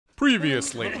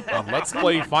Previously on Let's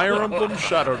Play Fire Emblem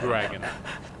Shadow Dragon.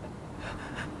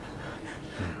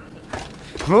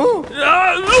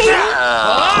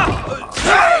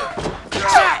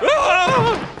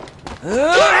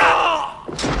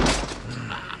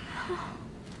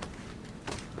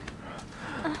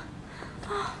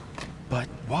 But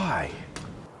why?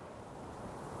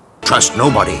 Trust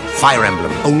nobody. Fire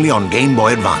Emblem, only on Game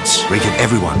Boy Advance. Rated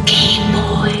everyone. Game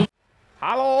Boy.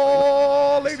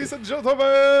 Hello, ladies and gentlemen!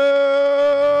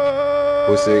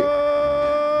 Pussy.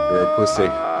 You're a pussy. Should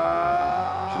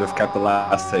have kept the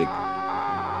last take.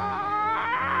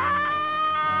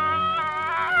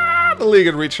 The League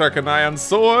had reached Arcanayan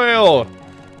soil!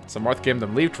 So Marth gave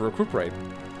them leave to recuperate.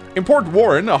 In Port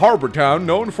Warren, a harbor town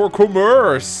known for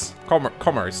commerce.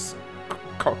 Commerce,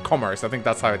 I think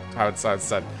that's how it's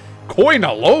said. Coin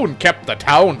alone kept the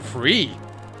town free.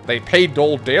 They paid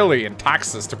dole daily in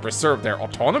taxes to preserve their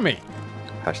autonomy.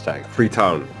 Hashtag free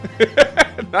town.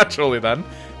 Naturally then,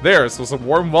 theirs was a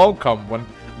warm welcome when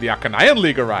the Arcanayan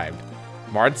League arrived.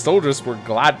 Marth's soldiers were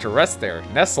glad to rest there,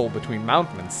 nestled between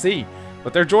mountain and sea,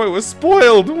 but their joy was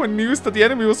spoiled when news that the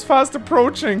enemy was fast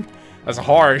approaching. As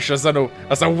harsh as an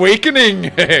awakening.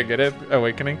 Get it?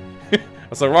 Awakening?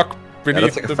 As a rock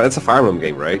beneath that's a Fire Emblem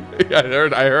game, right? Yeah,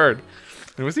 I heard.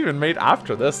 It was even made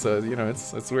after this, so, you know,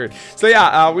 it's weird. So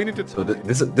yeah, we need to... So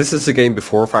this is a game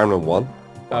before Fire Emblem 1?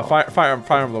 Fire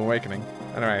Emblem Awakening.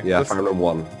 Anyway. Yeah, Fire Emblem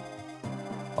 1.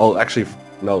 Oh, actually,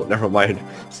 no, never mind.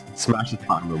 Smash the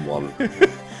Fire Emblem 1.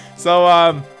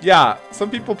 So, yeah,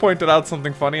 some people pointed out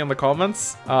something funny in the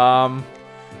comments.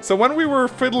 So when we were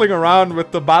fiddling around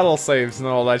with the battle saves and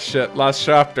all that shit last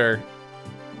chapter,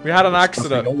 we had an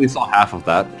accident. We only saw half of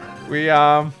that. We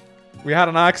had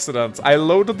an accident. I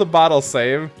loaded the battle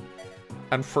save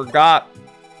and forgot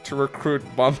to recruit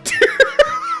Buntu.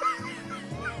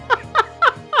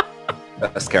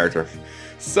 Best character.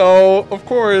 So, of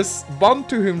course,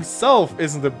 Buntu himself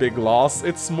isn't a big loss.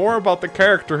 It's more about the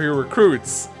character he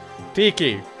recruits.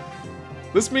 Tiki.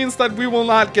 This means that we will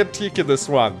not get Tiki this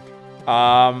one.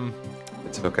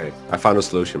 It's okay. I found a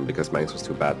solution because Manx was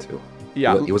too bad too.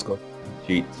 Yeah. He was going to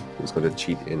cheat. He was going to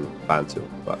cheat in Bantu,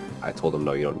 but I told him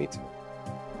no, you don't need to.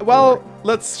 Well,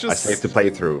 let's just... I saved the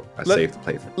playthrough.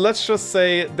 Let's just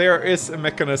say there is a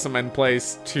mechanism in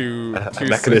place to... a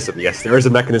mechanism, yes. There is a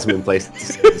mechanism in place to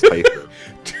save this playthrough.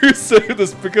 To save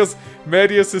this, because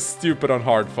Medius is stupid on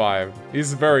hard 5.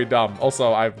 He's very dumb.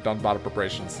 Also, I've done battle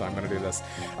preparations, so I'm going to do this.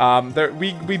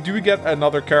 We do get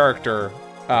another character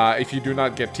if you do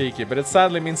not get Tiki, but it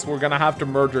sadly means we're going to have to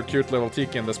murder cute little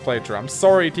Tiki in this playthrough. I'm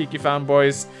sorry, Tiki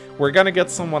fanboys. We're going to get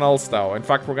someone else, though. In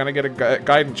fact, we're going to get a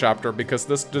guidance chapter, because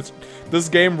this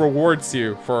game rewards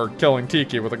you for killing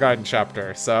Tiki with a guidance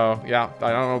chapter. So, yeah,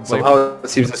 I don't know. Somehow it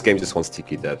seems this game just wants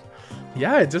Tiki dead.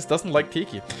 Yeah, it just doesn't like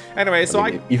Tiki. Anyway, so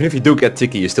even if you do get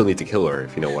Tiki, you still need to kill her,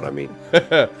 if you know what I mean.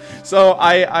 So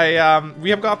we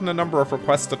have gotten a number of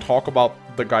requests to talk about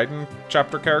the Gaiden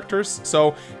chapter characters.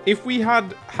 So if we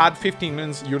had 15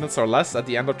 units or less at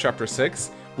the end of chapter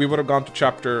 6, we would have gone to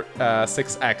chapter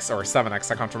 6X or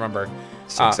 7X, I can't remember.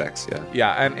 6X, yeah.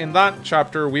 Yeah, and in that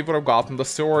chapter, we would have gotten the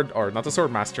sword, or not the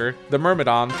sword master, the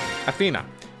Myrmidon, Athena.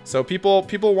 So people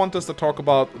want us to talk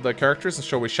about the characters, and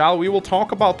so we shall. We will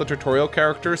talk about the tutorial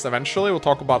characters eventually. We'll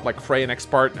talk about like Frey and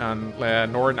Expert and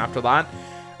Norn after that.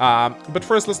 But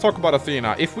first, let's talk about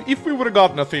Athena. If we would have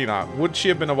gotten Athena, would she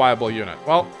have been a viable unit?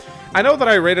 Well, I know that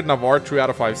I rated Navarre 3 out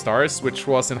of 5 stars, which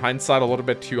was in hindsight a little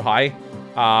bit too high.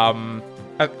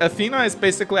 Athena is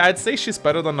basically, I'd say she's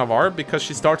better than Navarre because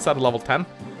she starts at level 10.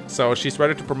 So she's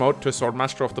ready to promote to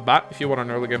Swordmaster off the bat if you want an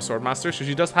early game Swordmaster. So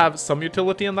she does have some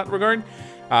utility in that regard.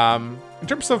 In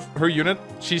terms of her unit,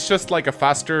 she's just like a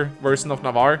faster version of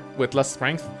Navarre with less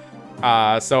strength.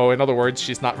 So in other words,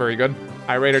 she's not very good.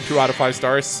 I rate her 2 out of 5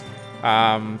 stars.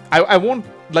 I won't,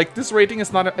 like, this rating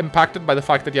is not impacted by the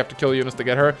fact that you have to kill units to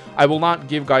get her. I will not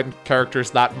give guidance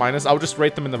characters that minus. I'll just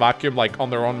rate them in the vacuum, like, on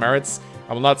their own merits.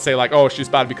 I will not say, like, oh, she's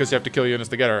bad because you have to kill units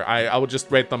to get her. I will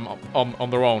just rate them on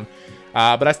their own.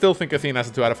 But I still think Athena is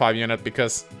a 2 out of 5 unit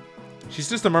because she's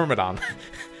just a Myrmidon.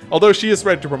 Although she is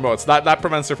ready to promote, so that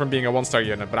prevents her from being a 1-star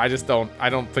unit, but I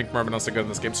don't think Myrmidons are good in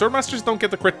this game. Swordmasters don't get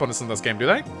the crit bonus in this game, do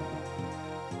they?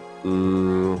 They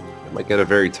might get a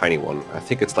very tiny one. I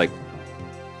think it's like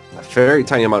a very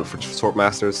tiny amount for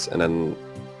Swordmasters, and then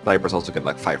snipers also get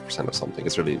like 5% or something.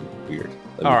 It's really weird.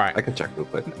 Alright. I can check real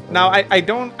quick. Now, I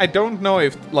don't know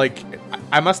if, like,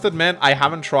 I must admit, I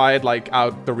haven't tried, like,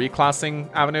 out the reclassing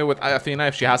avenue with Athena,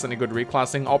 if she has any good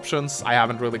reclassing options. I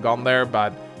haven't really gone there,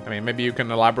 but, I mean, maybe you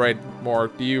can elaborate more.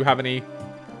 Do you have any...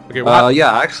 Okay,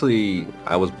 yeah, actually,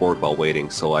 I was bored while waiting,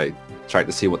 so I tried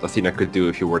to see what Athena could do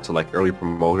if you were to, like, early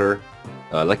promote her.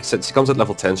 Like I said, she comes at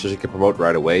level 10, so she can promote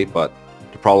right away, but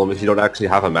the problem is you don't actually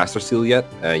have a Master Seal yet,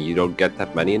 and you don't get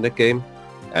that many in the game.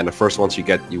 And the first ones you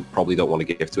get, you probably don't want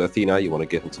to give to Athena, you want to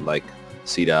give them to like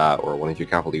Sita or one of your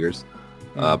Cavaliers.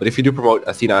 But if you do promote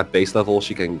Athena at base level,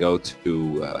 she can go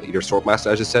to either Swordmaster,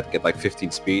 as you said, get like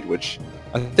 15 speed, which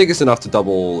I think is enough to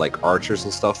double like archers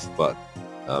and stuff, but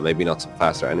maybe not some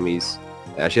faster enemies.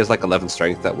 She has like 11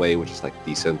 strength that way, which is like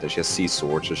decent, and she has Sea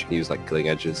Sword, so she can use like killing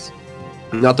edges.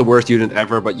 Not the worst unit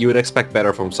ever, but you would expect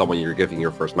better from someone you're giving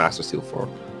your first Master Seal for.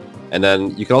 And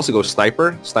then you can also go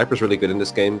Sniper. Sniper's really good in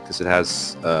this game because it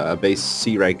has a base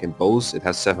C rank in bows. It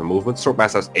has 7 movement.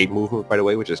 Swordmaster has 8 movement, by the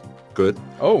way, which is good.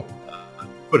 Oh.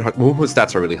 But movement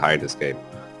stats are really high in this game.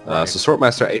 Right. So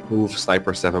Swordmaster 8 move,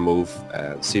 Sniper 7 move,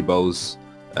 and C bows.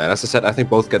 And as I said, I think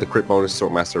both get the crit bonus.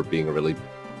 Swordmaster being a really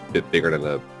bit bigger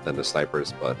than the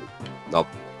snipers, but not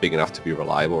big enough to be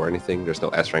reliable or anything. There's no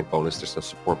S rank bonus. There's no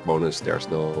support bonus. There's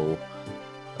no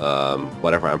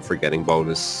whatever I'm forgetting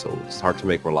bonus. So it's hard to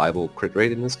make reliable crit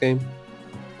rate in this game.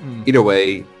 Either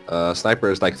way, Sniper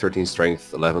is like 13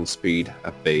 strength, 11 speed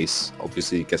at base.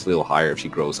 Obviously it gets a little higher if she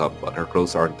grows up, but her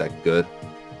growths aren't that good.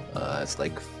 It's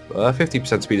like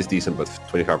 50% speed is decent, but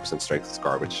 25% strength is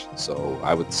garbage. So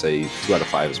I would say 2 out of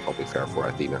 5 is probably fair for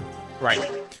Athena. Right.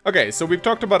 Okay, so we've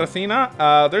talked about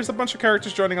Athena. There's a bunch of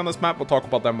characters joining on this map. We'll talk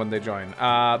about them when they join.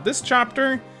 This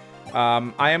chapter,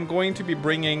 I am going to be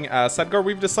bringing Sedgar.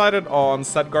 We've decided on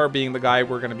Sedgar being the guy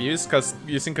we're going to be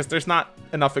using because there's not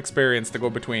enough experience to go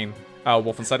between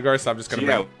Wolf and Sedgar, so I'm just going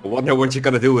to I wonder what you're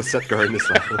going to do with Sedgar in this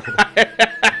level.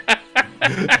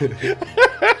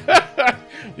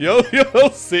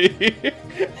 You'll see.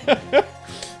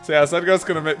 So yeah, Sedgar's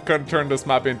gonna turn this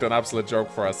map into an absolute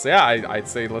joke for us. So yeah, I'd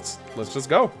say let's just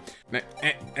go.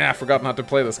 I forgot not to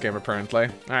play this game apparently.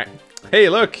 Alright. Hey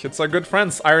look, it's our good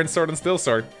friends, Iron Sword and Steel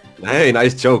Sword. Hey,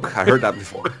 nice joke. I heard that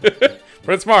before.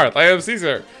 Prince Marth, I am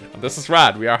Caesar. And this is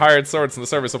Rad. We are hired swords in the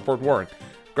service of Port Warren.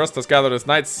 Grust has gathered his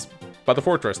knights by the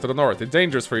fortress to the north. It's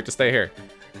dangerous for you to stay here.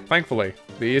 Thankfully,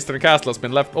 the eastern castle has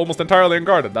been left almost entirely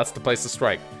unguarded. That's the place to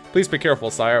strike. Please be careful,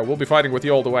 sire. We'll be fighting with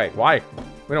you all the way. Why?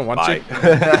 We don't want you.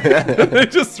 They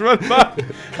just run by.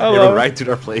 Hello. They run right to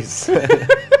their place.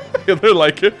 Yeah, they're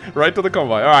like it. Right to the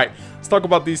convoy. Alright, let's talk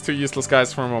about these two useless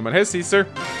guys for a moment. Hey, Caesar.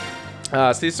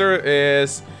 Caesar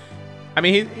is... I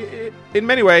mean, in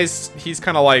many ways, he's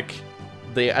kind of like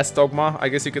the S-Dogma, I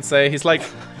guess you could say. He's like...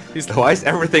 Why is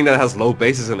everything that has low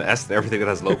bases an S and everything that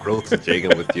has low growth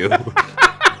jigging with you?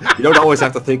 You don't always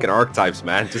have to think in archetypes,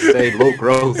 man. Just say low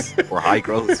growth, or high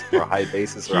growth, or high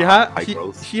bases, or high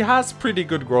growth. He has pretty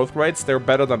good growth rates. They're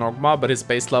better than Ogma, but his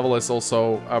base level is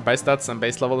also... base stats and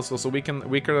base level is also weaker than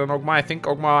Ogma. I think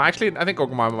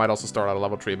Ogma might also start at a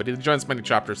level 3, but he joins many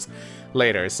chapters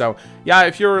later. So, yeah,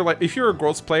 if you're a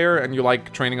growth player and you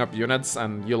like training up units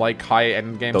and you like high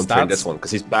endgame stats... Don't train this one,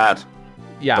 because he's bad.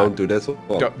 Yeah. Don't do this one.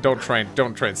 Don't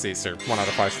train Caesar. 1 out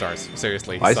of 5 stars.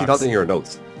 Seriously. Why is he not in your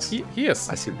notes? He is.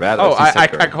 I see red. Oh, I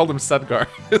called him Sedgar.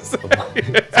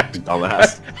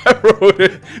 Dumbass. I wrote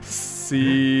it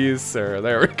Caesar.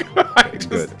 There we go.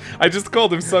 I just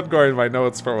called him Sedgar in my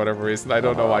notes for whatever reason. I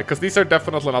don't know why. Because these are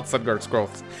definitely not Sedgar's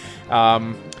growths.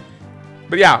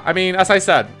 But yeah, I mean, as I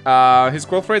said, his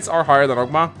growth rates are higher than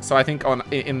Ogma, so I think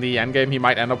in the endgame he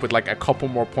might end up with like a couple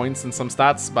more points in some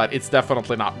stats, but it's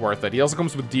definitely not worth it. He also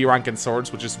comes with D rank and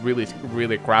swords, which is really,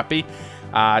 really crappy.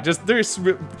 There's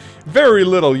very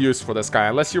little use for this guy,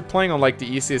 unless you're playing on like the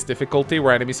easiest difficulty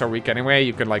where enemies are weak anyway.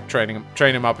 You can like train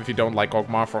him up if you don't like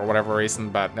Ogma for whatever reason,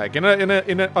 but like on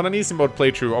an easy mode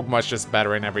playthrough, Ogma is just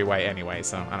better in every way anyway.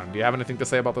 So I don't know. Do you have anything to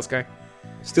say about this guy?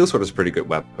 Steel Sword is a pretty good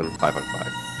weapon, 5 out of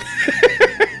 5.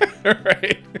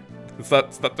 Right. Is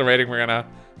that the rating we're gonna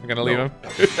leave him?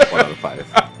 1 out of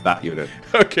 5. That unit.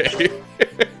 Okay.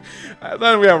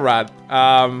 Then we have Rad.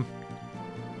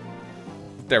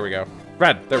 There we go.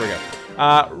 Rad. There we go.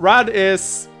 Rad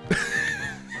is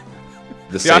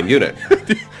the same unit.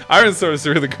 Iron Sword is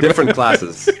really good. Different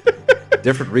classes.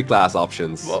 Different reclass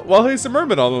options. Well, he's a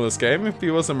Myrmidon in this game.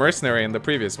 He was a mercenary in the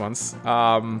previous ones.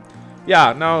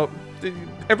 Yeah, no...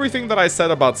 Everything that I said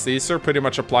about Caesar pretty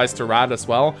much applies to Rad as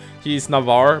well. He's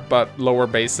Navarre, but lower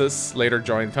bases, later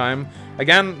join time.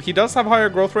 Again, he does have higher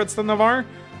growth rates than Navarre,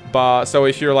 but so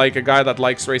if you're like a guy that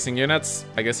likes racing units,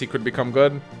 I guess he could become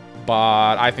good.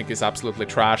 But I think he's absolutely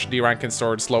trash. D rank in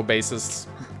swords, low bases,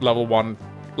 level 1,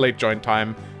 late join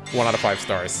time, 1 out of 5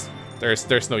 stars.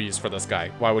 There's no use for this guy.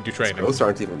 Why would you train him? Those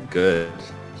aren't even good.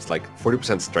 It's like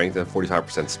 40% strength and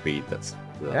 45% speed. That's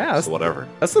Yeah, so whatever.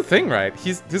 That's the thing, right?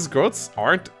 His growths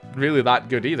aren't really that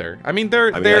good either. I mean,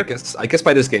 I guess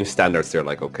by this game's standards, they're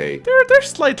like okay. They're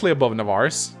slightly above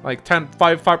Navarre's, like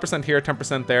 5% here,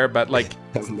 10% there, but like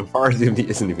Navarre isn't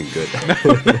even good.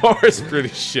 Navarre's pretty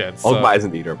shit. So. Ogma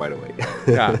isn't either, by the way.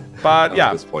 Yeah, but yeah.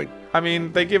 At this point. I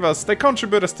mean, they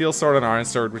contribute a steel sword and iron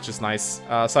sword, which is nice.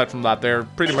 Aside from that, they're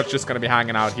pretty much just gonna be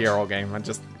hanging out here all game and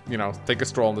just, you know, take a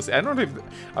stroll in this. I don't know if,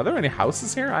 are there any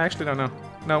houses here? I actually don't know.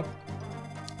 No,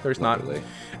 there's not. Really.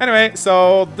 Anyway,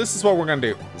 so this is what we're gonna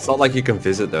do. It's not like you can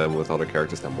visit them with other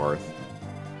characters than Marth.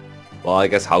 Well, I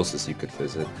guess houses you could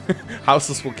visit.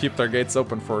 Houses will keep their gates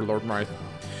open for Lord Marth.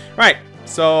 Right,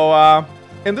 so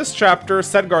in this chapter,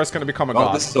 Sedgar is gonna become a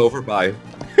god. This is over, bye.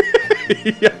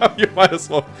 Yeah, you might as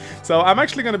well. So I'm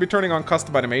actually going to be turning on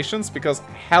custom animations because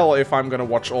hell if I'm going to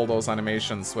watch all those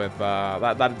animations with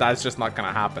that's just not going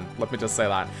to happen. Let me just say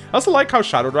that. I also like how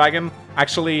Shadow Dragon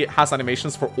actually has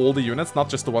animations for all the units, not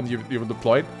just the one you've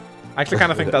deployed. I actually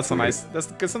kind of think that's a nice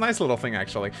it's a nice little thing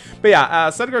actually. But yeah,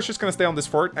 Sedgar's just going to stay on this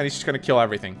fort and he's just going to kill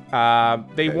everything.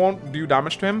 They won't do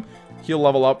damage to him. He'll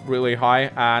level up really high,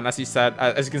 and as he said,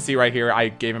 as you can see right here, I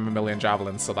gave him 1,000,000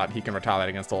 javelins so that he can retaliate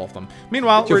against all of them.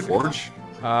 Meanwhile, did you forge?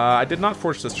 I did not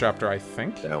forge this chapter, I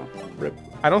think. Damn, rip.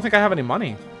 I don't think I have any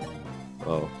money.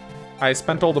 Oh. I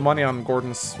spent all the money on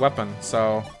Gordon's weapon,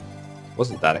 so...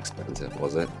 Wasn't that expensive,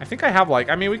 was it? I think I have like,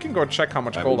 I mean, we can go check how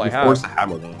much gold I have. You forged the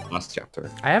hammer in the last chapter.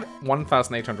 I have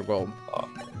 1,800 gold. Oh.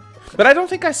 But I don't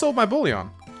think I sold my bullion.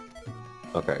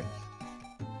 Okay.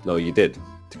 No, you did.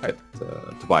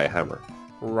 To buy a hammer.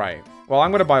 Right. Well,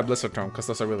 I'm gonna buy a Blizzard Tome because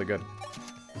those are really good.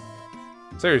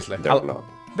 Seriously. They're not.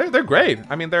 They're great.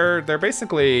 I mean, they're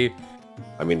basically...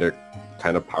 I mean, they're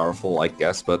kind of powerful, I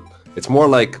guess, but it's more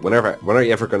like when are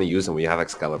you ever going to use them when you have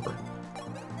Excalibur?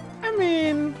 I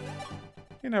mean,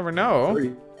 you never know.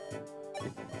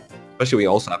 Especially when you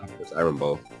also have this Iron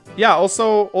Bow. Yeah,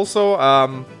 also,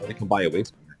 you can buy a wing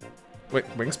spear. Wait,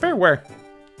 wing spear? Where?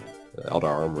 Elder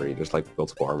Armory. There's like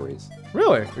multiple armories.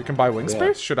 Really? You can buy wing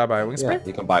spears? Should I buy a wing spear? Yeah,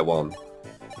 you can buy one.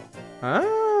 Ah.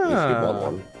 If you want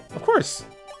one. Of course.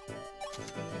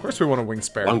 Of course we want a wing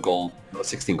spare. 1 gold. No,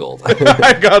 16 gold.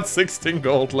 I got 16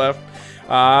 gold left.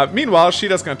 Meanwhile,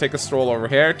 Sheeta's gonna take a stroll over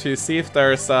here to see if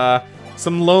there's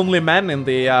some lonely men in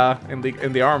the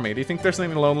army. Do you think there's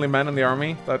any lonely men in the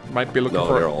army that might be looking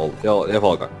for? No, they've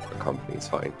all got a company. It's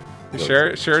fine.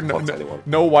 Sure.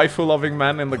 No waifu-loving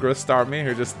man in the Grist army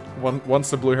who just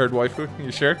wants a blue-haired waifu.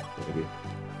 You sure? Maybe.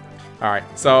 All right.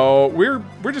 So we're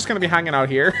just gonna be hanging out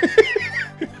here.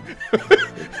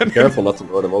 Careful not to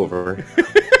blow them over.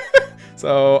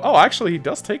 So, oh, actually, he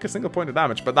does take a single point of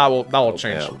damage, but that will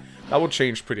change. Damn. That will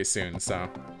change pretty soon. So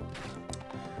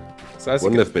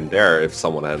wouldn't have been there if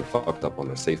someone hadn't fucked up on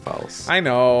their save files. I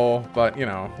know, but you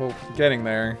know, we're getting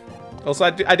there. Also,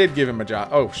 I did give him a job.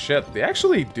 Oh shit, they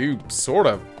actually do sort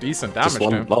of decent damage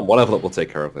to him. One level up will take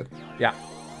care of it. Yeah,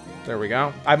 there we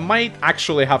go. I might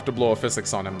actually have to blow a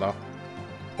physics on him though,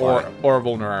 or a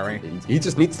vulnerary. He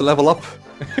just needs to level up.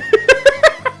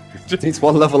 Just needs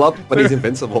 1 level up, but he's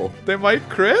invincible. They might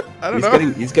crit. I don't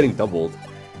know. He's getting doubled,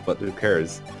 but who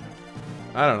cares?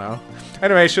 I don't know.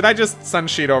 Anyway, should I just send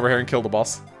Sheet over here and kill the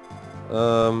boss?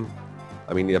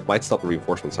 I mean, it might stop the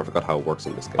reinforcements. I forgot how it works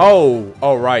in this game.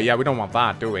 Oh, right. Yeah, we don't want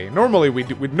that, do we? Normally we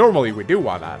do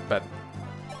want that, but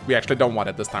we actually don't want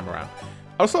it this time around.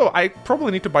 Also, I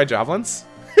probably need to buy javelins.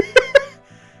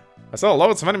 I saw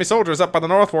loads of enemy soldiers up by the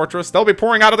North Fortress. They'll be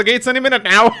pouring out of the gates any minute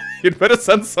now. You'd better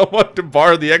send someone to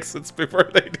bar the exits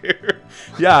before they do.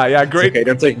 Yeah, great. It's okay,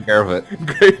 they're taking care of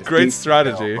it. Great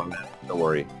strategy. Don't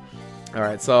worry. All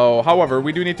right, so, however,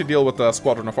 we do need to deal with the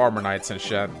squadron of armor knights and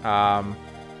shit.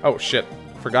 Oh shit,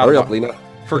 Hurry up, Lena.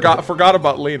 Forgot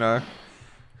about Lena.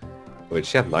 Wait,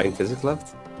 she have 9 physics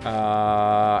left?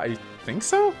 I think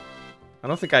so. I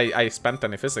don't think I spent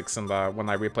any physics in when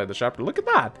I replayed the chapter. Look at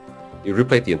that. You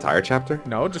replayed the entire chapter?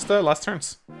 No, just the last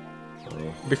turns.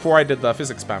 Before I did the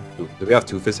physics spam. Do we have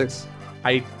 2 physics?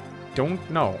 I don't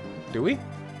know. Do we?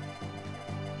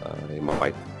 You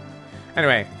might.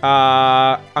 Anyway,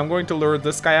 I'm going to lure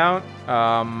this guy out.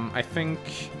 I think...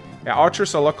 Yeah,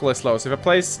 archers are luckily slow. So if I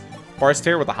place Barst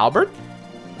here with a halberd...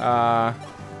 Why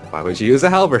would you use a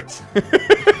halberd?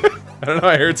 I don't know,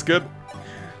 I hear it's good.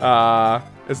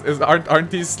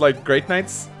 Aren't these like great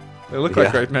knights? They look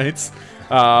like great knights.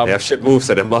 They have shit moves,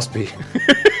 so it must be.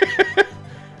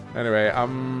 Anyway,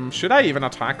 should I even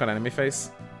attack on enemy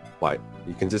face? Why?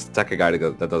 You can just attack a guy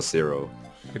that does 0.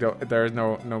 There's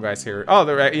no guys here. Oh,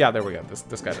 there we go.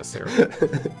 This guy does 0.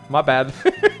 My bad.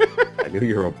 I knew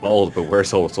you were bald, but we're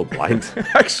so blind.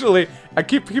 Actually, I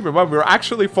keep in mind, we're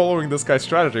actually following this guy's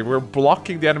strategy. We're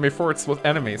blocking the enemy forts with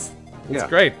enemies. It's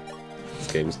great.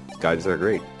 This game's guides are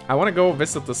great. I want to go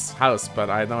visit this house, but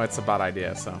I know it's a bad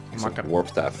idea, so I'm not gonna. Warp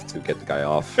staff to get the guy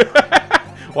off.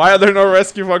 Why are there no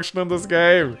rescue function in this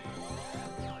game?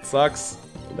 Sucks.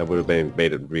 That would have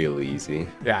made it real easy.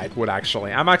 Yeah, it would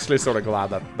actually. I'm actually sort of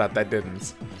glad that they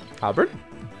didn't. Albert?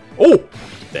 Oh!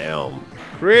 Damn.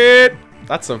 Great!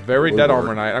 That's a very dead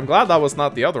armor knight. I'm glad that was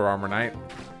not the other armor knight.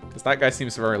 Because that guy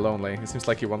seems very lonely. He seems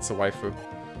like he wants a waifu.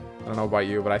 I don't know about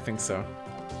you, but I think so.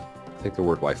 I think the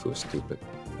word waifu is stupid.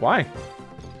 Why?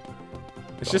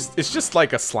 It's just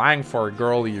like a slang for a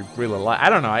girl you really like. I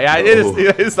don't know. Yeah,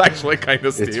 it is actually kind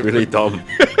of stupid. It's really dumb.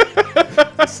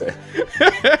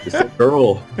 It's a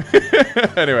girl.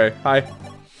 Anyway, hi.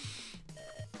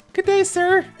 Good day,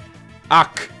 sir.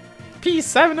 Ak.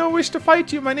 Peace, I have no wish to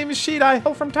fight you. My name is Sheet. I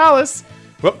hail from Talus.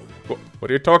 What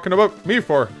are you talking about me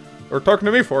for? Or talking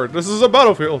to me for? This is a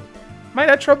battlefield. Might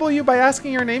I trouble you by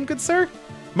asking your name, good sir?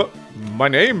 My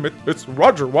name? It's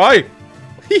Roger. Why?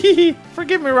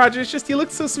 Forgive me, Roger. It's just you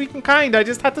look so sweet and kind. I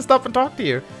just had to stop and talk to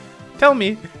you. Tell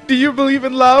me, do you believe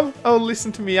in love? Oh,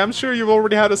 listen to me. I'm sure you've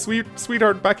already had a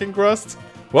sweetheart back in Grust.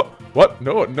 What?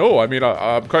 No. I mean,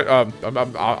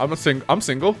 I'm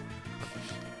single.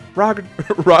 Roger.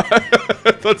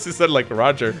 I thought she said like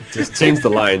Roger. Just change the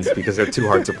lines because they're too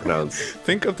hard to pronounce.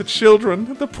 Think of the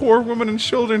children, the poor women and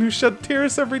children who shed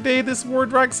tears every day this war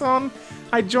drags on.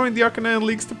 I joined the Arcanine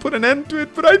Leagues to put an end to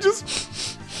it, but I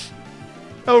just...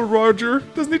 Oh, Roger,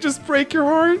 doesn't it just break your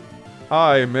heart?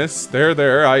 Aye, miss,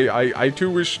 there. I too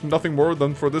wish nothing more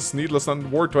than for this needless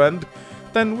war to end.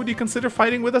 Then would you consider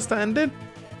fighting with us to end it?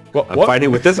 What? I'm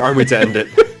fighting with this army to end it.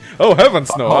 Oh, heavens,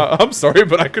 no. I'm sorry,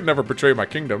 but I could never betray my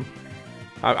kingdom.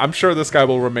 I'm sure this guy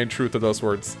will remain true to those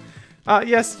words.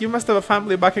 Yes, you must have a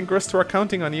family back in Grist who are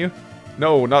counting on you.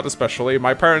 No, not especially.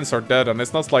 My parents are dead, and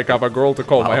it's not like I have a girl to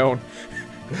call my own.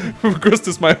 Grist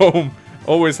is my home.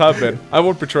 Always have been. I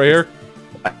won't betray her.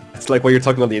 It's like when you're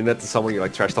talking on the internet to someone, you're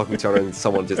like trash talking to each other, and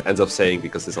someone just ends up saying,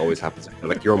 because this always happens,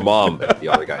 like your mom, the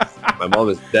other guy. My mom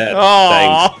is dead.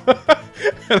 Thanks.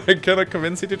 And I cannot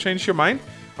convince you to change your mind?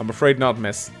 I'm afraid not,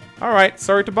 miss. Alright,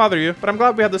 sorry to bother you, but I'm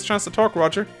glad we had this chance to talk,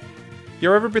 Roger.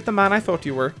 You're every bit the man I thought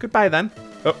you were. Goodbye, then.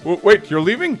 Wait, you're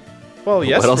leaving? Well,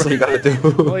 yes. What else are you gonna do?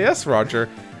 Well, yes, Roger.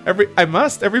 I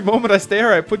must. Every moment I stay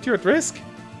here, I put you at risk.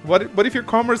 What if your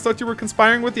comrades thought you were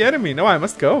conspiring with the enemy? No, I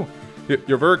must go.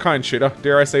 You're very kind, Sheeta.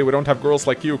 Dare I say we don't have girls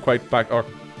like you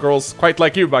girls quite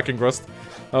like you back in Grust.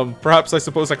 Perhaps I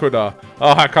suppose I could,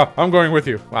 I'm going with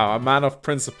you. Wow, a man of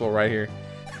principle right here.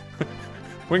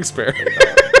 Wing spare.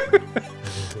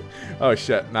 Oh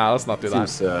shit, nah, let's not do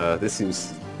that. This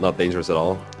seems not dangerous at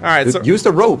all. Alright, so... Use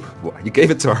the rope! You gave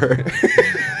it to her.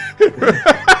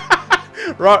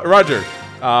 Roger.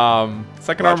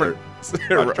 Second armor...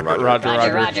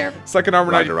 Roger. Second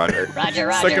armor knight. Roger.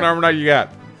 Second armor knight you got.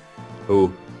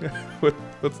 Who?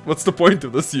 What's the point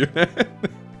of this unit?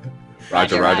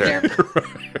 Roger.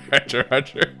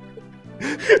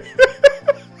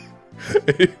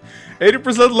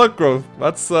 80% luck growth.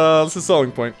 That's a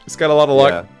selling point. He's got a lot of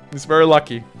luck. Yeah. He's very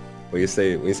lucky. When you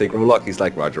say grow luck, he's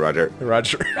like Roger.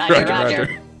 Roger.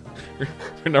 We're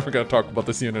never gonna talk about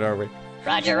this unit, are we?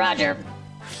 Roger. Roger.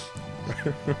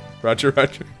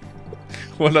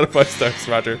 1 out of 5 stars,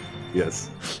 Roger. Yes.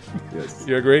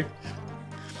 You agree?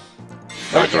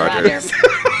 Roger.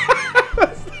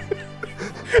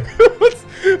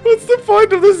 What's the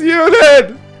point of this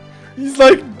unit? He's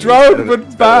like drowned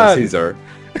but bad. Caesar.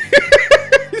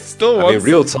 He still wants. I mean,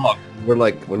 real talk. We're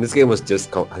like, when this game was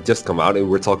just come out and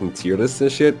we're talking tier lists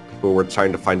and shit, but we're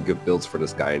trying to find good builds for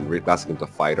this guy and reclassing him to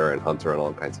fighter and hunter and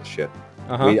all kinds of shit.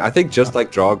 I mean, I think just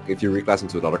like Drog, if you reclass him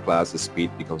to another class, his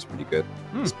speed becomes pretty good.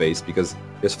 His base, because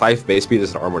there's 5 base speed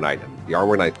as an armor knight, and the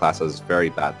armor knight class has very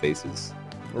bad bases.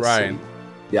 Right. So,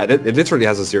 yeah, it literally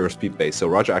has a 0 speed base, so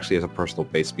Roger actually has a personal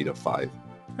base speed of 5.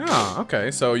 Oh,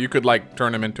 okay. So you could like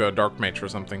turn him into a dark mage or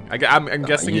something. I'm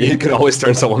guessing you can always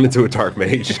turn someone into a dark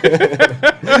mage.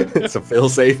 It's a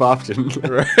fail-safe option.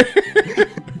 Right.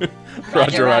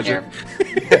 Roger.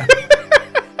 Yeah.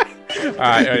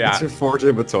 Alright, yeah. It's your Forge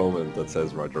of Atonement that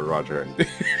says Roger.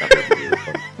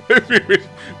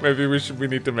 Maybe we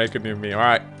need to make a new meme.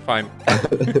 Alright, fine.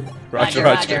 Roger.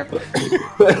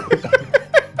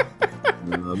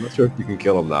 I'm not sure if you can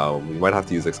kill him now. We might have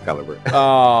to use Excalibur.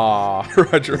 Oh,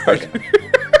 Roger.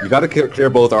 You gotta clear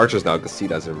both archers now because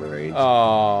Seed has him in range.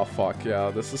 Oh, fuck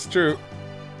yeah. This is true.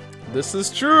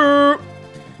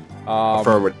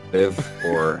 Affirmative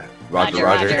or Roger.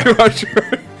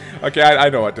 Roger. Okay, I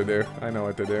know what to do.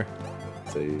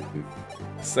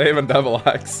 Save and Devil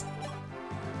Axe.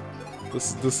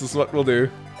 This is what we'll do.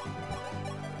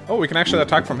 Oh, we can actually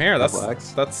attack from here.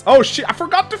 That's. Oh shit! I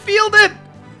forgot to field it.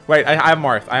 Wait, I have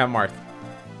Marth.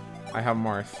 I have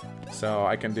Marth, so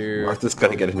I can do... Marth is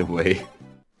gonna get in the way.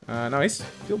 No,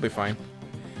 he'll be fine.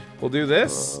 We'll do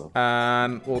this,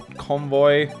 and we'll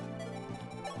convoy...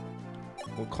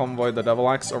 We'll convoy the Devil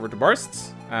Axe over to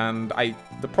Bursts, and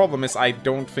the problem is I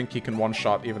don't think he can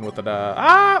one-shot even with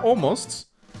the... almost.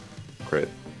 Crit.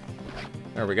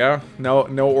 There we go.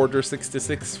 No Order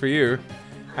 66 for you.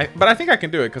 But I think I can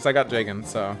do it, because I got Jagan,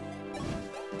 so...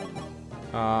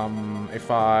 If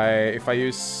I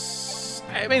use...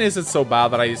 I mean, is it so bad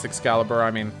that I use Excalibur?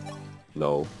 I mean...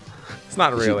 No. It's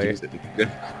not really.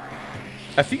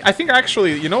 I think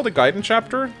actually, you know the Gaiden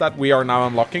chapter that we are now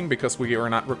unlocking because we are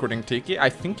not recording Tiki? I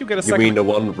think you get a second... You mean the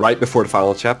one right before the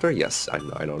final chapter? Yes,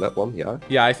 I know that one, yeah.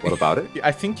 Yeah, what about it?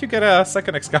 I think you get a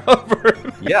second Excalibur.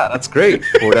 Yeah, that's great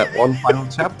for that one final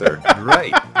chapter.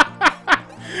 Right.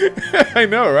 I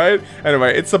know, right?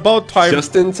 Anyway, it's about time.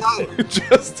 Just in time.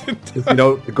 Just in time. You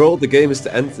know, the goal of the game is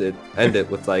to end it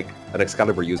with like an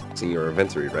Excalibur using your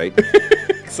inventory, right?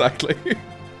 Exactly.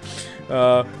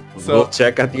 So we'll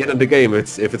check at the end of the game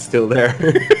if it's still there.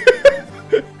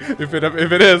 if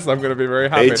it is, I'm gonna be very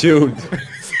happy. Stay tuned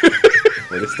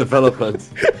for this development.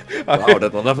 Wow,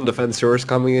 that 11 defense sure is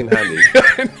coming in handy.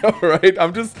 I know, right?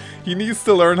 He needs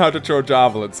to learn how to throw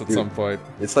javelins at some point.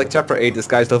 It's like chapter 8, this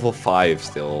guy's level 5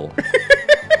 still.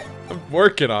 I'm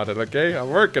working on it, okay? I'm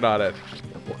working on it.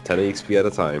 10 XP at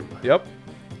a time. Yep.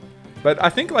 But I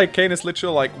think like Kane is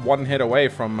literally like one hit away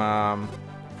from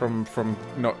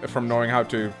knowing how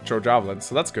to throw javelins,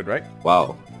 so that's good, right?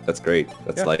 Wow, that's great.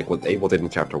 That's like what Abel did in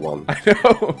chapter 1. I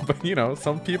know, but you know,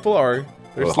 some people are...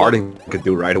 Well, Harding could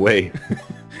do right away.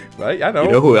 Right, I know.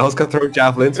 You know who else can throw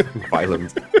javelins?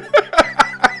 Violent.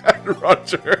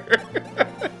 Roger.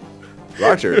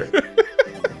 Roger.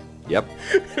 Yep.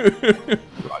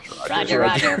 Roger.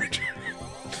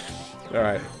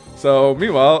 Alright. So,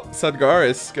 meanwhile, Sedgar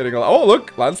is getting a... Oh,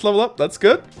 look! Lance level up. That's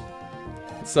good.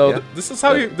 So, this is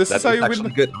how you... This is how you win...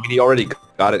 Good. I mean, you already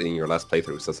got it in your last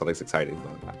playthrough, so that's always exciting.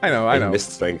 But I know.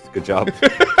 Missed strength. Good job.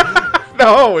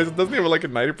 No, doesn't he have like a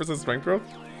 90% strength growth?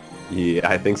 Yeah,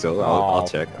 I think so. I'll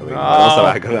check. I mean, what else am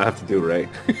I gonna have to do, right?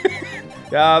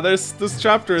 Yeah, this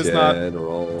chapter is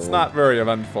General. It's not very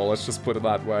eventful. Let's just put it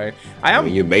that way. I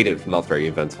mean, you made it not very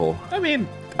eventful. I mean,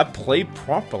 I played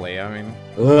properly. I mean,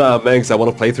 Manx, I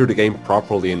want to play through the game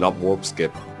properly and not warp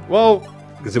skip. Well,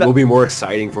 because it will be more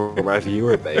exciting for my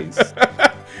viewer base.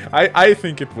 I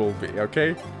think it will be.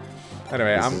 Okay.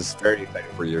 Anyway, this is very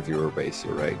exciting for your viewer base.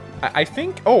 You're right. I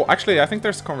think. Oh, actually, I think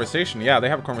there's a conversation. Yeah, they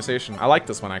have a conversation. I like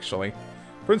this one actually.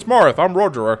 Prince Marth, I'm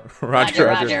Roger. Roger.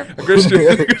 A Christian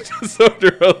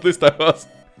soldier, at least I was.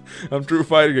 I'm through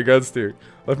fighting against you.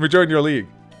 Let me join your league.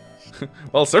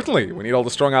 Well, certainly. We need all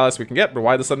the strong allies we can get, but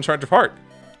why the sudden change of heart?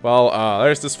 Well,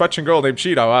 there's this fetching girl named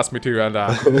Cheetah who asked me to, and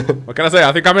what can I say?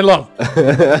 I think I'm in love.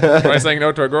 Try saying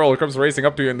no to a girl who comes racing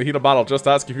up to you in the heat of battle just to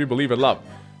ask if you believe in love.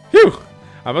 Phew!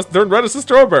 I must turn red as a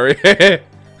strawberry.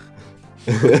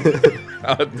 This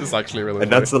is actually really funny.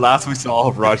 That's the last we saw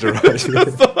of Roger. That's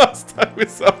the last time we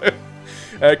saw him.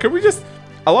 Can we just...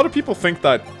 A lot of people think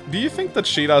that... Do you think that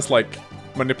Sheeta's, like,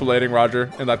 manipulating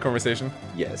Roger in that conversation?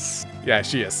 Yes. Yeah,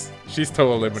 she is. She's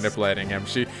totally manipulating him.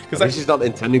 Because she's not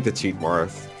intending to cheat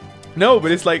Marth. No, but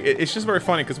it's like... It's just very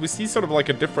funny, because we see sort of, like,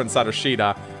 a difference out of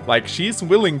Sheeta. Like, she's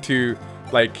willing to,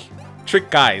 like, trick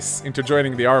guys into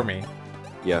joining the army.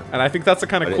 Yeah. And I think that's a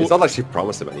kind of cool... It's not like she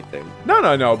promised him anything.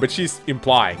 No, but she's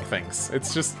implying things.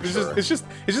 It's just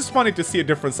funny to see a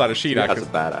different side of Sheeta. That's a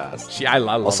badass. I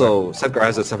love also, Sedgar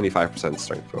has a 75%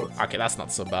 strength growth. Okay, that's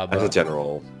not so bad, though. As a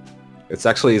general. It's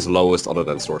actually his lowest other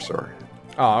than Sorcerer.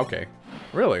 Oh, okay.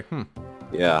 Really?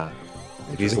 Yeah.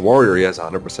 If he's a warrior, he has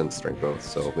 100% strength growth,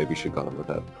 so maybe you should go on with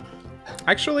that.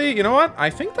 Actually, you know what? I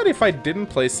think that if I didn't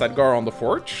play Sedgar on the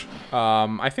Forge,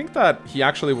 I think that he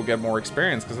actually will get more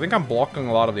experience, because I think I'm blocking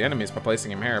a lot of the enemies by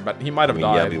placing him here, but he might have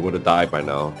died. Yeah, he would have died by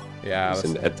now. Yeah.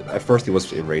 At first he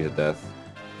was in range of death.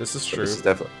 This is true. This is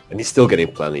and he's still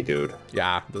getting plenty, dude.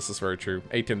 Yeah, this is very true.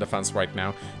 18 defense right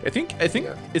now. I think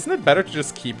isn't it better to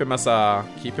just keep him as a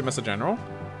general?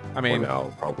 I mean,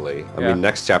 no, probably. I mean,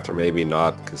 next chapter maybe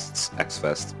not, because it's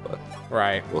X-Fest, but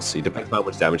right. We'll see. Depends on how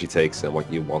much damage he takes and what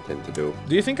you want him to do.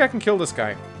 Do you think I can kill this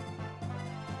guy?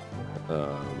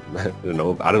 I don't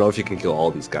know if you can kill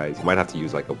all these guys. You might have to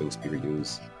use like a Will Spear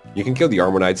use. You can kill the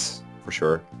Armor Knights for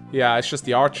sure. Yeah, it's just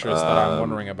the archers that I'm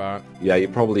wondering about. Yeah, you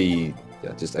probably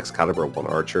just Excalibur one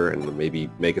archer and maybe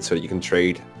make it so that you can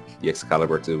trade the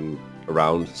Excalibur to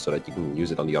around so that you can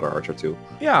use it on the other archer too.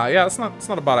 Yeah, it's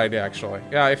not a bad idea actually.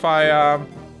 Yeah, if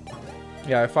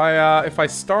I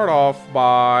start off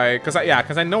by because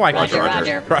I know I can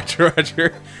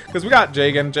Roger. Because we got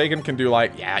Jagan. Jagan can do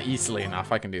like easily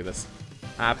enough. I can do this.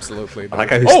 Absolutely. I like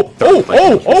how he's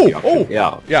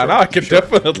Yeah. Yeah, sure, now I can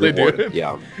definitely do Reward it.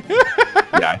 Yeah.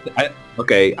 Yeah.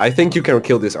 Okay, I think you can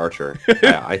kill this archer.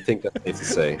 I think that's safe to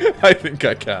say. I think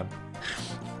I can.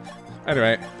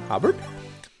 Anyway, Albert?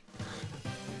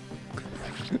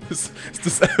 This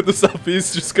LP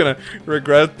is just gonna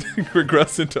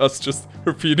regress into us just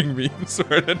repeating memes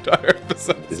for an entire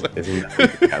episode. Isn't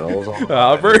that the kennels all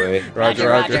Albert? anyway?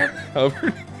 Roger.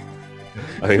 Albert?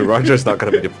 I mean, Roger's not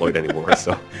going to be deployed anymore,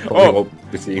 so probably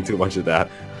won't be seeing too much of that.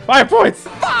 5 points!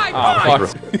 5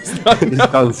 points! He's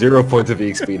done 0 points of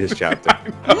EXP this chapter.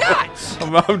 Nuts!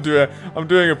 I'm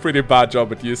doing a pretty bad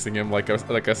job at using him, like I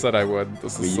said I would.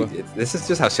 This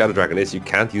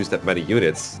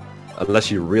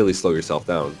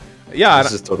Yeah,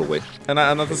 this is total waste. And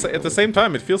at the same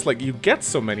time, it feels like you get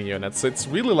so many units. It's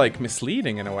really like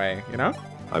misleading in a way, you know?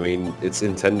 I mean, it's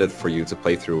intended for you to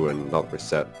play through and not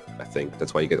reset. I think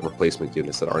that's why you get replacement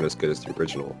units that aren't as good as the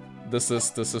original. This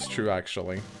is true,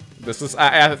 actually.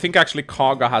 I think actually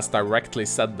Kaga has directly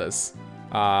said this.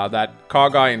 That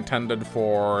Kaga intended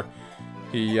for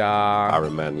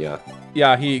Iron Man, yeah.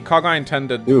 Yeah, Kaga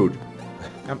intended. Dude,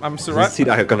 I'm sorry. See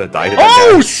that I'm gonna die to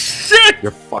Oh that shit!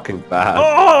 You're fucking bad.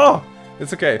 Oh!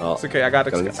 It's okay. Oh, it's okay. I got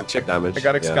check damage. I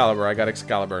got Excalibur. I got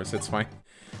Excalibur, so it's fine.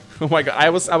 Oh my god! I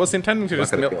was intending to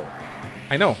just kill.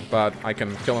 I know, but I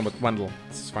can kill him with Wendell.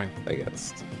 It's fine. I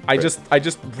guess. I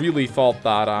just really thought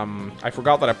that I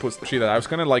forgot that I pushed that. I was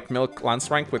gonna like milk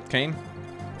Lance rank with Kane.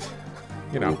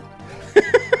 You know.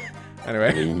 Anyway.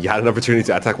 I mean, you had an opportunity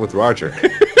to attack with Roger.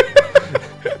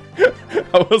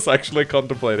 I was actually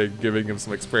contemplating giving him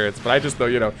some experience, but I just know,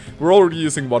 you know, we're already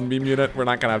using one meme unit. We're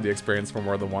not gonna have the experience for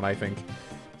more than one, I think.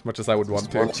 As much as I would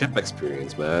want to. One chip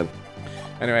experience, man.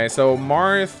 Anyway, so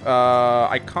Marth,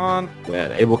 I can't...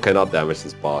 Man, Abel cannot damage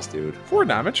this boss, dude. 4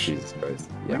 damage? Jesus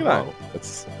Christ. Yeah, Look at wow.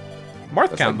 That's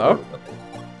Marth can, like though.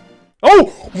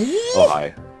 Oh! Oh,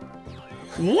 hi.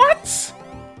 What?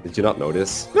 Did you not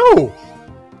notice? No!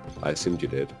 I assumed you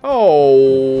did.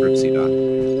 Oh! Ripsy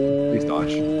dodge. Please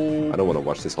dodge. I don't want to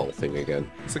watch this whole thing again.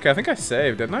 It's okay, I think I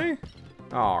saved, didn't I?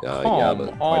 Oh, yeah, come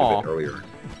but quite a on. bit earlier.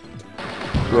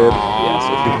 Yeah,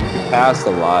 so if you pass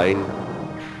the line...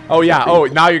 Oh yeah, oh,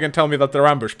 now you can tell me that they're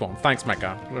ambush spawn. Thanks,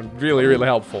 Mecha. Really, really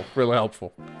helpful. Really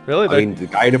helpful. Really? I mean, the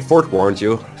guy in the fort warned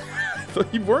you.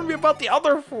 He warned me about the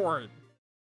other fort.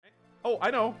 Oh, I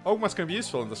know. Ogma's gonna be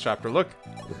useful in this chapter, look.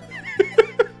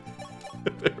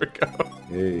 There we go.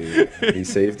 Hey, he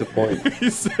saved the point. he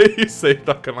saved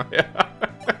Akanaya.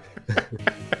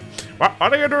 What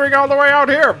are you doing all the way out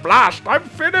here? Blast! I'm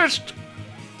finished!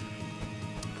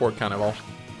 Poor Cannibal.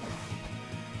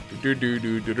 That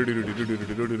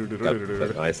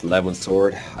nice 11th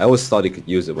sword. I always thought he could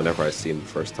use it whenever I see him the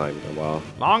first time in a while.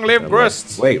 Long live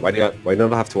Grists! Like, wait, why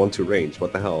don't I have to 1-2 range?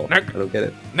 What the hell? I don't get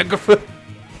it. Niggerfer.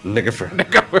 Niggerfer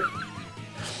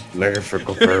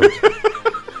confirmed.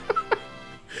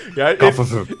 Yeah,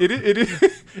 it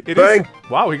is.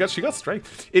 Wow, she got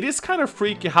strength. It is kind of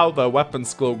freaky how the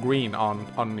weapons glow green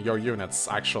on your units.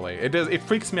 Actually, it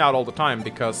freaks me out all the time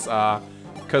because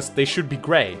they should be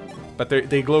gray. But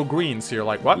they glow green, so you're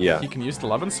like, what? Yeah. You can use the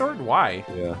 11th sword? Why?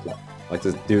 Yeah. Like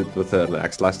this dude with an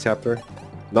axe last chapter.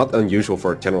 Not unusual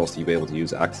for generals to be able to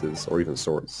use axes or even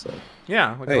swords, so...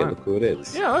 Yeah, look hey, look who it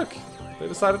is. Yeah, look. They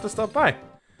decided to stop by.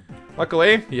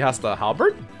 Luckily, he has the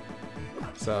halberd.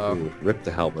 So... Ooh, rip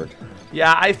the halberd.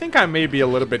 Yeah, I think I may be a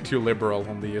little bit too liberal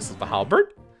on the use of the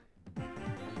halberd.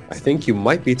 I think you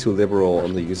might be too liberal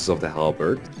on the uses of the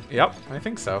halberd. Yep, I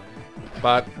think so.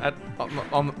 But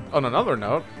on another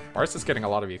note, Ars is getting a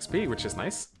lot of EXP, which is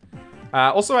nice.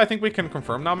 Also, I think we can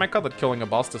confirm now, Mecha, that killing a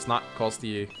boss does not cause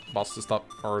the boss to stop,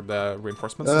 or the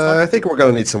reinforcements to stop. I think we're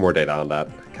gonna need some more data on that,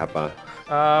 Kappa.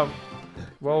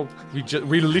 Well,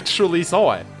 we literally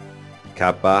saw it.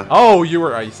 Kappa. Oh,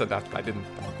 you said that. I didn't.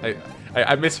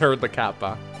 I misheard the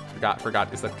Kappa.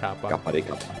 Forgot you said Kappa.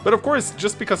 Kappa. But of course,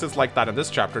 just because it's like that in this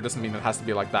chapter doesn't mean it has to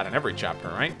be like that in every chapter,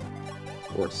 right? Of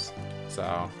course.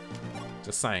 So,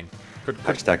 just saying.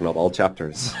 Hashtag not all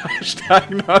chapters.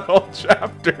 Hashtag not all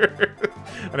chapter.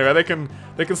 Anyway, they can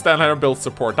stand here and build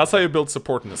support. That's how you build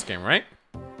support in this game, right?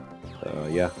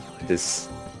 Yeah. This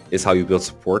is how you build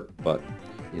support, but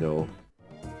you know,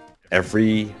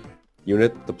 every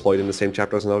unit deployed in the same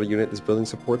chapter as another unit is building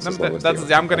supports.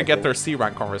 I'm gonna get their C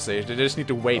rank conversation. They just need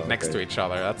to wait next to each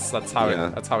other. That's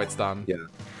how it's done. Yeah.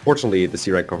 Fortunately, the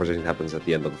C rank conversation happens at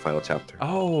the end of the final chapter.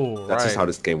 Oh, that's just how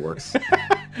this game works.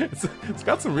 It's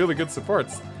got some really good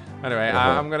supports. Anyway,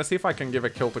 I'm gonna see if I can give a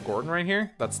kill to Gordon right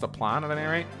here. That's the plan at any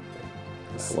rate.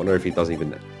 I wonder if he doesn't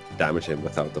even damage him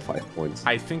without the 5 points.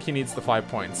 I think he needs the 5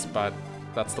 points, but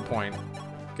that's the point.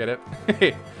 Get it?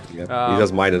 Yeah, he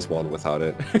does -1 without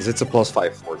it. 'Cause it's a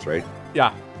 +5 force, right?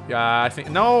 Yeah. Yeah, I think...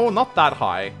 No, not that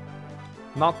high.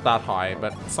 Not that high,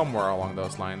 but somewhere along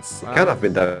those lines. Can't have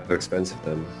been that expensive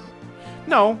then.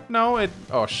 No, it...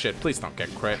 Oh, shit, please don't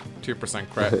get crit. 2%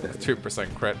 crit.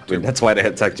 2% crit. I mean, that's why they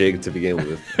attacked Jake to begin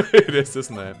with. It is,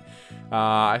 isn't it?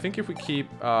 I think if we keep...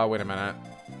 wait a minute.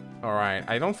 Alright,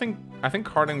 I think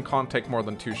Harden can't take more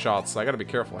than 2 shots, so I gotta be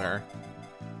careful here.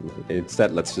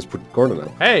 Instead, let's just put Gordon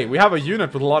up. Hey, we have a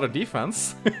unit with a lot of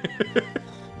defense.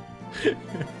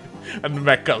 And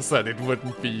Mecha said it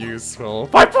wouldn't be useful.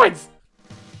 5 points!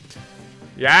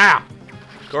 Yeah!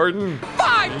 Gordon!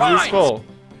 5 points! Useful!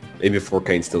 Maybe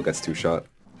 4Kane still gets 2 shot.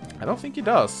 I don't think he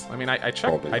does. I mean, I checked.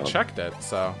 Probably I not. checked it.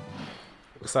 So,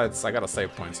 besides, I gotta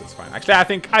save points. It's fine. Actually,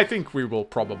 I think we will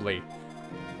probably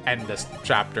end this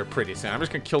chapter pretty soon. I'm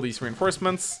just gonna kill these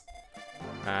reinforcements,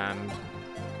 and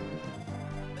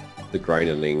The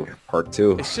grinding part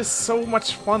 2. it's just so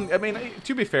much fun. I mean,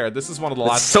 to be fair, this is one of the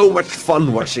It's last. so much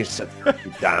fun watching shit.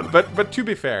 Damn. But to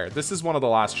be fair, this is one of the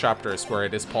last chapters where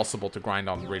it is possible to grind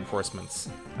on reinforcements.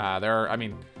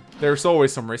 There's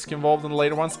always some risk involved in the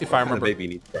later ones, if I remember. Maybe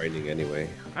need grinding anyway.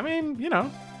 I mean, you know,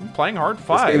 I'm playing hard This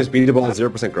 5. game is beatable at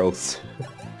 0% growth.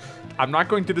 I'm not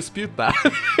going to dispute that.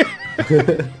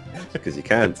 Because you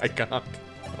can't. I can't.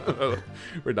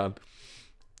 We're done.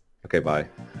 Okay, bye.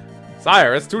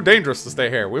 Sire, it's too dangerous to stay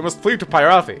here. We must flee to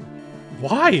Pyrathi.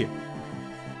 Why?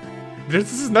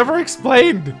 This is never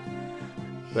explained.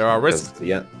 There are risks.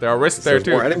 Yeah. There are risks there There's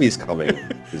too. more enemies coming.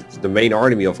 It's the main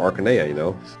army of Arcanea, you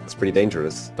know? It's pretty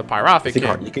dangerous. The Pyrathi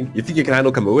King. You think you can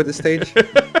handle Camus at this stage?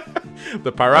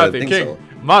 The Pyrathi think King. so.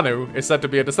 Manu is said to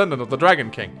be a descendant of the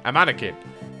Dragon King, a mannequin.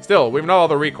 Still, we've no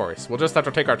other recourse. We'll just have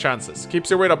to take our chances. Keeps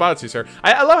your weight about you, sir.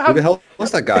 I love how... Who the hell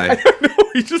was that guy? I don't know,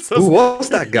 he just says... Who was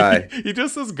that guy? He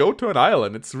just says, go to an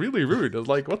island. It's really rude. It's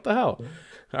like, what the hell?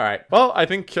 Alright, well, I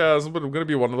think this is going to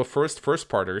be one of the first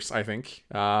parters, I think.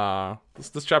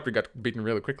 This chapter got beaten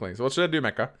really quickly. So what should I do,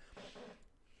 Mecha?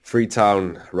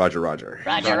 Freetown, Roger. Roger.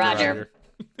 Roger.